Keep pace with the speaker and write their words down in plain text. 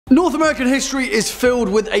North American history is filled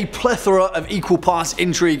with a plethora of equal parts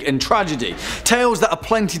intrigue and tragedy. Tales that are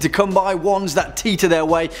plenty to come by, ones that teeter their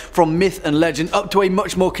way from myth and legend up to a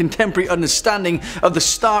much more contemporary understanding of the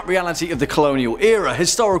stark reality of the colonial era.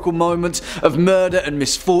 Historical moments of murder and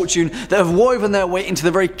misfortune that have woven their way into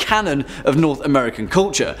the very canon of North American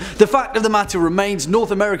culture. The fact of the matter remains,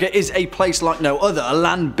 North America is a place like no other, a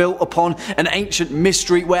land built upon an ancient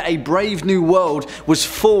mystery where a brave new world was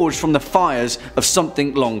forged from the fires of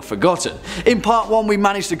something long forgotten. In part 1 we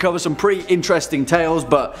managed to cover some pretty interesting tales,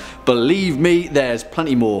 but believe me, there's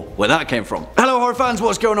plenty more where that came from. Hello horror fans,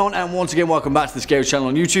 what's going on, and once again welcome back to the Scary channel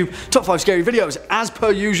on YouTube. Top 5 scary videos. As per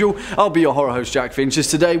usual, I'll be your horror host Jack Finch.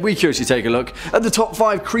 Today we curiously take a look at the top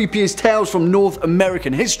 5 creepiest tales from North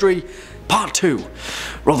American history, part 2.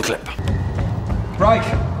 Roll the clip.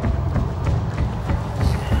 Right.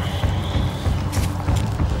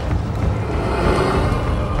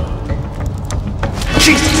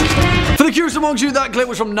 For the curious amongst you, that clip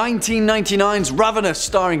was from 1999's Ravenous,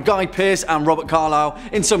 starring Guy Pearce and Robert Carlyle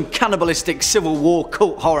in some cannibalistic Civil War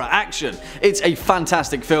cult horror action. It's a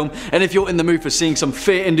fantastic film, and if you're in the mood for seeing some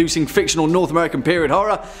fear-inducing fictional North American period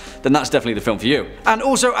horror, then that's definitely the film for you. And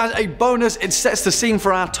also, as a bonus, it sets the scene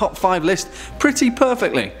for our top 5 list pretty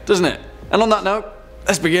perfectly, doesn't it? And on that note,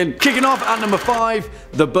 let's begin. Kicking off at number 5,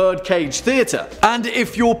 the Birdcage Theatre. And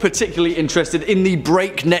if you're particularly interested in the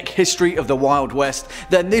breakneck history of the Wild West,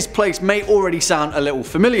 then this place may already sound a little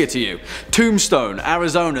familiar to you. Tombstone,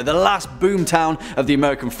 Arizona, the last boomtown of the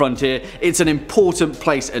American frontier. It's an important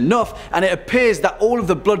place enough, and it appears that all of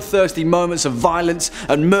the bloodthirsty moments of violence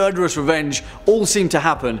and murderous revenge all seem to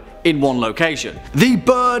happen in one location. The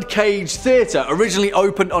Birdcage Theatre originally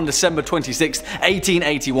opened on December 26,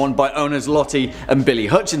 1881 by owners Lottie and Billy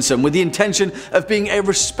Hutchinson, with the intention of being a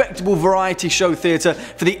respectable variety show theatre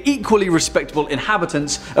for the equally respectable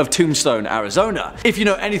inhabitants of Tombstone, Arizona. If you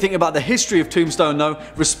know anything about the history of Tombstone though,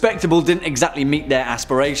 respectable didn't exactly meet their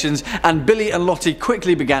aspirations, and Billy and Lottie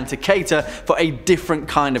quickly began to cater for a different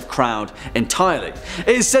kind of crowd entirely. It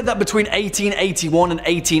is said that between 1881 and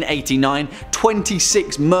 1889,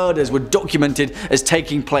 26 murders were documented as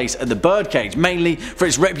taking place at the Birdcage, mainly for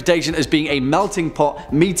its reputation as being a melting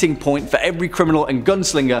pot meeting point for every criminal and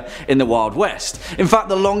gunslinger in the Wild West. In fact,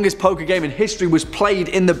 the longest poker game in history was played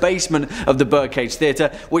in the basement of the Birdcage Theatre,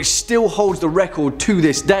 which still holds the record to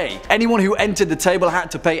this day. Anyone who entered the table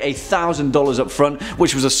had to pay $1,000 up front,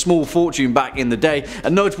 which was a small fortune back in the day,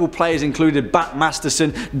 and notable players included Bat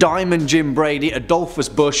Masterson, Diamond Jim Brady, Adolphus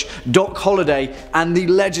Bush, Doc Holliday, and the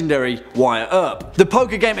legendary Wyatt Earp. The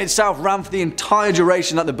poker game itself ran for the entire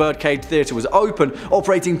duration that the Birdcage Theatre was open,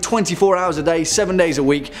 operating 24 hours a day, 7 days a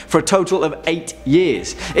week, for a total of 8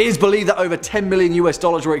 years. It is believed that over $10 million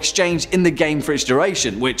were exchanged in the game for its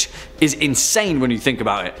duration, which is insane when you think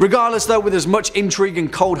about it. Regardless though, with as much intrigue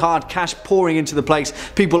and cold hard cash pouring into the place,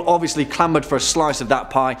 people obviously clamoured for a slice of that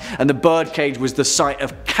pie, and the Birdcage was the site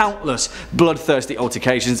of countless bloodthirsty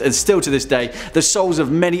altercations, and still to this day, the souls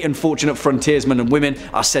of many unfortunate frontiersmen and women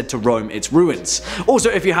are said to roam its ruins. Also,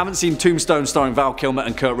 if you haven't seen Tombstone starring Val Kilmer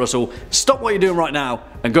and Kurt Russell, stop what you're doing right now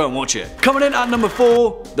and go and watch it. Coming in at number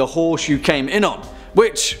 4, The Horse You Came In On,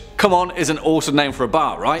 which, come on, is an awesome name for a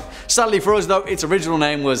bar, right? Sadly for us though, its original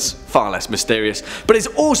name was far less mysterious, but it's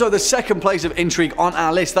also the second place of intrigue on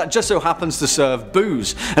our list that just so happens to serve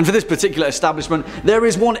booze. And for this particular establishment, there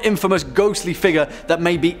is one infamous ghostly figure that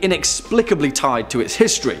may be inexplicably tied to its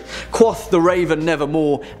history. Quoth the Raven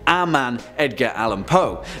nevermore, our man Edgar Allan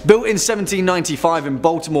Poe. Built in 1795 in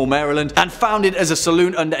Baltimore, Maryland, and founded as a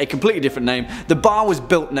saloon under a completely different name, the bar was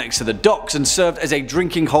built next to the docks and served as a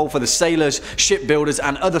drinking hole for the sailors, shipbuilders,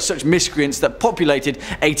 and other such miscreants that populated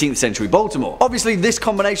 18th century Baltimore. Obviously this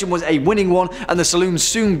combination was a winning one, and the saloon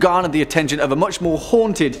soon garnered the attention of a much more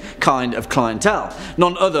haunted kind of clientele,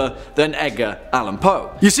 none other than Edgar Allan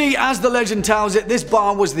Poe. You see, as the legend tells it, this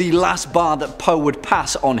bar was the last bar that Poe would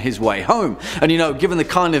pass on his way home, and you know, given the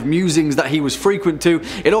kind of musings that he was frequent to,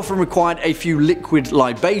 it often required a few liquid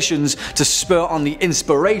libations to spur on the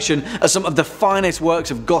inspiration of some of the finest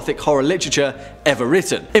works of gothic horror literature ever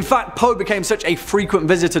written. In fact, Poe became such a frequent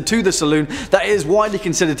visitor to the saloon that it is widely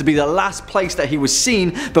considered to be the last place that he was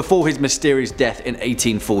seen before his mysterious death in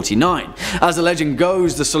 1849. As the legend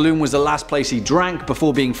goes, the saloon was the last place he drank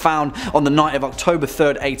before being found on the night of October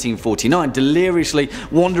 3rd, 1849, deliriously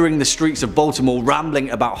wandering the streets of Baltimore rambling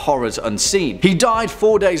about horrors unseen. He died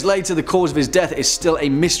 4 days later. The cause of his death is still a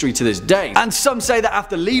mystery to this day, and some say that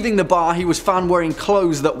after leaving the bar he was found wearing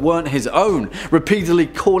clothes that weren't his own, repeatedly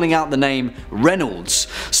calling out the name Reynolds.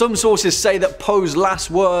 Some sources say that Poe's last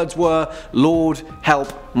words words were, "Lord, help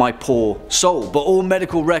my poor soul." But all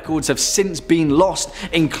medical records have since been lost,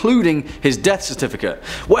 including his death certificate.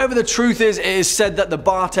 Whatever the truth is, it is said that the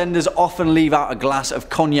bartenders often leave out a glass of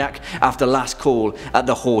cognac after last call at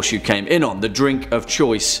the horse you came in on, the drink of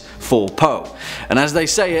choice for Poe. And as they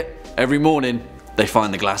say it, every morning they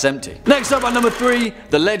find the glass empty. Next up at number 3,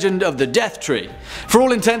 the legend of the Death Tree. For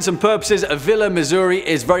all intents and purposes, Avila, Missouri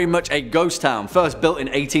is very much a ghost town. First built in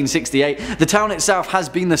 1868, the town itself has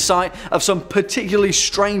been the site of some particularly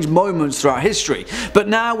strange moments throughout history. But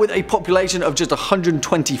now, with a population of just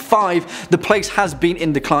 125, the place has been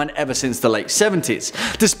in decline ever since the late 70s.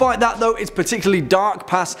 Despite that though, its particularly dark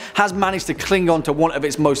past has managed to cling on to one of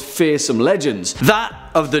its most fearsome legends, that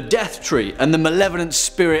of the Death Tree and the malevolent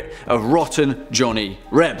spirit of rotten Johnny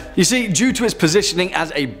Reb. You see, due to its positioning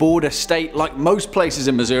as a border state, like most places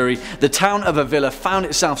in Missouri, the town of Avila found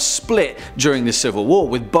itself split during the Civil War,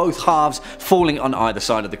 with both halves falling on either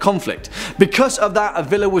side of the conflict. Because of that,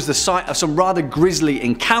 Avila was the site of some rather grisly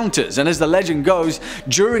encounters, and as the legend goes,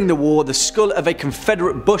 during the war, the skull of a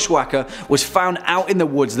Confederate bushwhacker was found out in the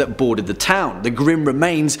woods that bordered the town, the grim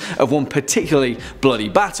remains of one particularly bloody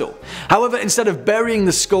battle. However, instead of burying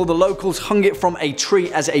the skull, the locals hung it from a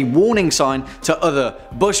tree as a warning sign to other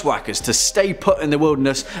bushwhackers to stay put in the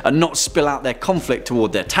wilderness and not spill out their conflict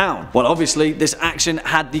toward their town. Well, obviously this action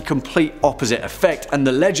had the complete opposite effect, and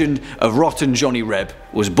the legend of rotten Johnny Reb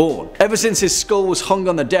was born. Ever since his skull was hung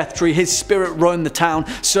on the death tree, his spirit roamed the town,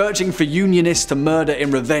 searching for Unionists to murder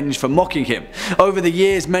in revenge for mocking him. Over the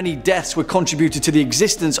years, many deaths were contributed to the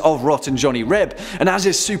existence of rotten Johnny Reb, and as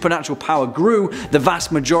his supernatural power grew, the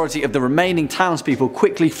vast majority of the remaining townspeople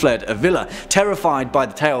quickly fled Avila, terrified by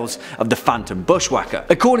the tales of the phantom bushwhacker.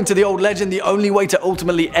 According to the old legend, the only way to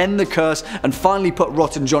ultimately end the curse and finally put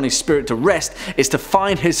rotten Johnny's spirit to rest is to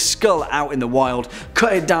find his skull out in the wild,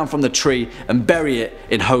 cut it down from the tree and bury it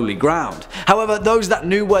in holy ground. However, those that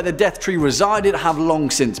knew where the death tree resided have long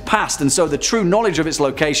since passed, and so the true knowledge of its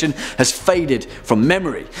location has faded from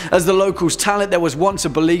memory. As the locals tell it, there was once a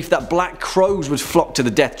belief that black crows would flock to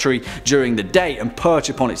the death tree during the day and perch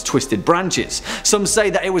upon its twisted branches. Some say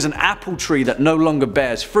that it was an apple tree that no longer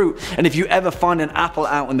bears fruit, and if you ever find an apple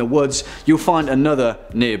out in the woods, you'll find another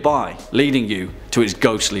nearby, leading you to its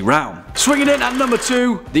ghostly realm. Swinging in at number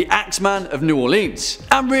 2, the Axeman of New Orleans.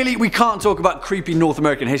 And really, we can't talk about creepy North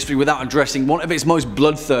American history without addressing one of its most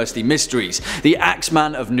bloodthirsty mysteries, the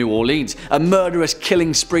Axeman of New Orleans, a murderous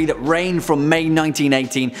killing spree that reigned from May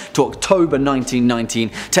 1918 to October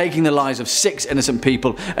 1919, taking the lives of 6 innocent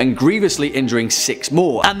people and grievously injuring 6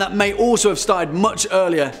 more, and that may also have started much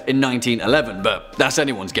earlier in 1911, but that's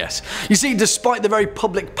anyone's guess. You see, despite the very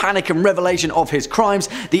public panic and revelation of his crimes,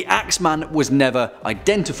 the Axeman was never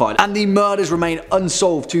identified, and the murders remain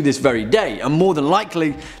unsolved to this very day, and more than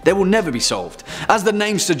likely they will never be solved. As the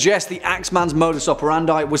name suggests, the Axeman's modus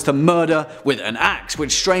operandi was to murder with an axe,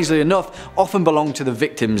 which strangely enough often belonged to the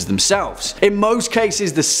victims themselves. In most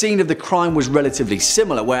cases, the scene of the crime was relatively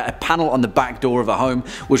similar, where a panel on the back door of a home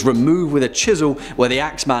was removed with a chisel, where the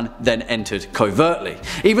Axeman then entered covertly.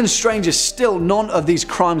 Even stranger still, none of these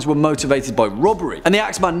crimes were motivated by robbery, and the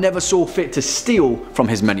Axeman never saw fit to steal from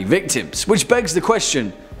his many victims, which begs the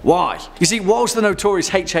question, why? You see, whilst the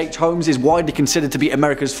notorious H.H. Holmes is widely considered to be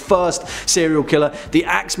America's first serial killer, the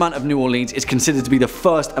Axeman of New Orleans is considered to be the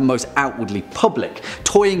first and most outwardly public,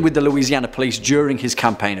 toying with the Louisiana police during his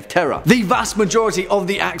campaign of terror. The vast majority of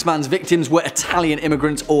the Axeman's victims were Italian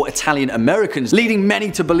immigrants or Italian Americans, leading many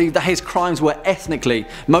to believe that his crimes were ethnically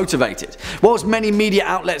motivated. Whilst many media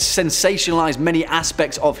outlets sensationalized many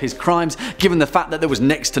aspects of his crimes, given the fact that there was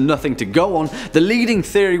next to nothing to go on, the leading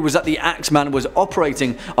theory was that the Axeman was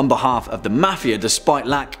operating on behalf of the mafia, despite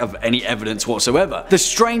lack of any evidence whatsoever. The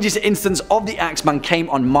strangest instance of the Axeman came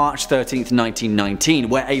on March 13th, 1919,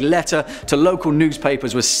 where a letter to local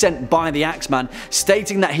newspapers was sent by the Axeman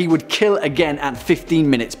stating that he would kill again at 15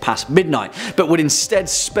 minutes past midnight, but would instead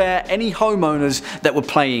spare any homeowners that were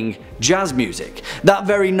playing jazz music. That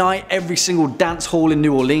very night, every single dance hall in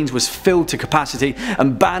New Orleans was filled to capacity,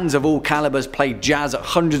 and bands of all calibers played jazz at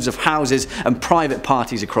hundreds of houses and private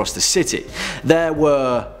parties across the city. There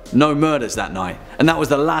were no murders that night, and that was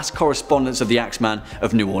the last correspondence of the Axeman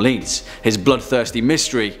of New Orleans. His bloodthirsty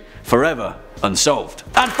mystery forever unsolved.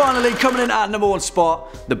 And finally, coming in at number 1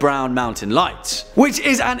 spot, the Brown Mountain Lights, which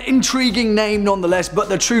is an intriguing name nonetheless, but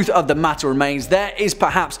the truth of the matter remains there is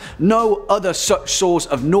perhaps no other such source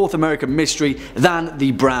of North American mystery than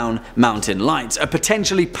the Brown Mountain Lights, a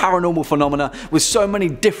potentially paranormal phenomena with so many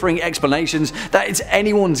differing explanations that it's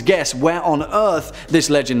anyone's guess where on earth this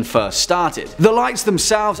legend first started. The lights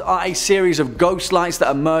themselves are a series of ghost lights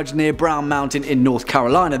that emerge near Brown Mountain in North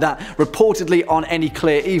Carolina that reportedly on any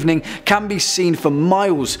clear evening can be seen for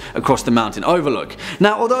miles across the mountain overlook.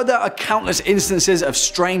 Now, although there are countless instances of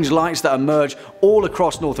strange lights that emerge all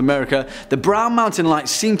across North America, the Brown Mountain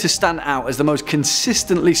Lights seem to stand out as the most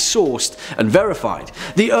consistently sourced and verified.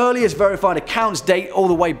 The earliest verified accounts date all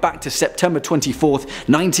the way back to September 24th,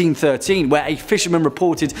 1913, where a fisherman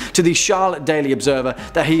reported to the Charlotte Daily Observer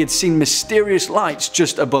that he had seen mysterious lights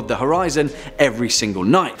just above the horizon every single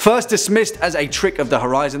night. First dismissed as a trick of the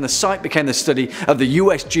horizon, the site became the study of the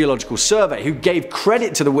US Geological Survey, who gave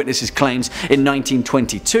credit to the witnesses' claims in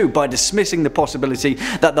 1922 by dismissing the possibility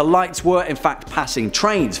that the lights were in fact passing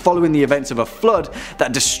trains following the events of a flood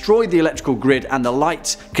that destroyed the electrical grid, and the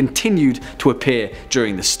lights continued to appear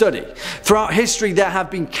during the study. Throughout history there have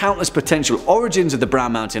been countless potential origins of the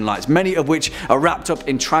Brown Mountain Lights, many of which are wrapped up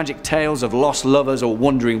in tragic tales of lost lovers or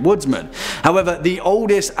wandering woodsmen. However, the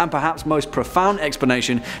oldest and perhaps most profound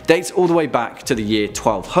explanation dates all the way back to the year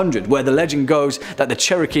 1200, where the legend goes that the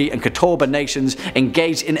Cherokee and Catawba nations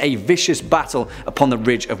engaged in a vicious battle upon the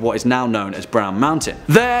ridge of what is now known as Brown Mountain.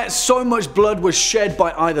 There, so much blood was shed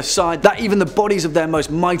by either side that even the bodies of their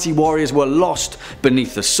most mighty warriors were lost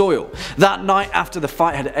beneath the soil. That night, after the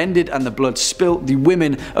fight had ended and the blood spilt, the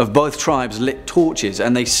women of both tribes lit torches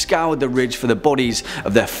and they scoured the ridge for the bodies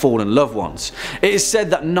of their fallen loved ones. It is said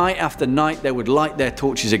that night after night they would light their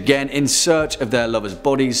torches again in search of their lovers'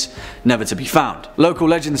 bodies, never to be found. Local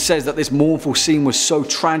legend says that this mournful scene was so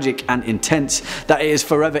tragic and intense that it is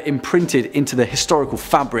forever imprinted into the historical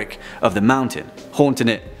fabric of the mountain, haunting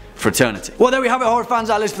it for eternity. Well, there we have it, horror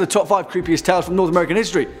fans, our list for the top 5 creepiest tales from North American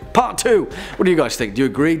history. Part 2. What do you guys think? Do you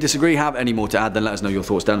agree, disagree, have any more to add? Then let us know your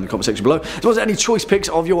thoughts down in the comment section below, as well as any choice picks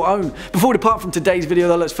of your own. Before we depart from today's video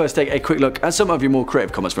though, let's first take a quick look at some of your more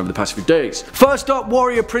creative comments from over the past few days. First up,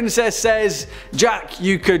 Warrior Princess says, Jack,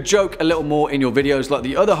 you could joke a little more in your videos like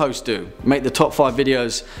the other hosts do. Make the top 5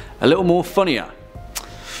 videos a little more funnier.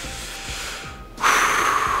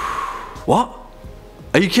 What?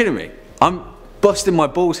 Are you kidding me? I'm busting my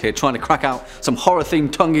balls here trying to crack out some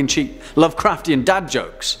horror-themed, tongue-in-cheek, Lovecraftian dad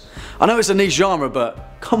jokes. I know it's a niche genre,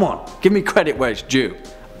 but come on, give me credit where it's due.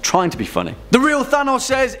 I'm trying to be funny. The Real Thanos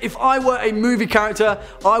says, if I were a movie character,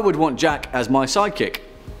 I would want Jack as my sidekick.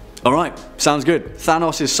 Alright, sounds good.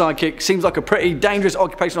 Thanos' sidekick seems like a pretty dangerous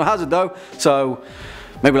occupational hazard though, so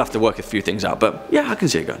maybe we'll have to work a few things out, but yeah, I can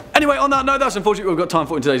see it going. Anyway, on that note, that's unfortunately what we've got time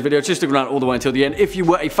for in today's video. Just stick around all the way until the end. If you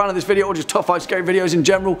were a fan of this video or just top 5 scary videos in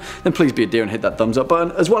general, then please be a dear and hit that thumbs up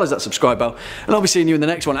button, as well as that subscribe bell. And I'll be seeing you in the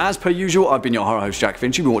next one. As per usual, I've been your horror host, Jack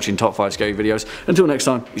Finch. You've been watching top 5 scary videos. Until next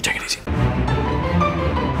time, you take it easy.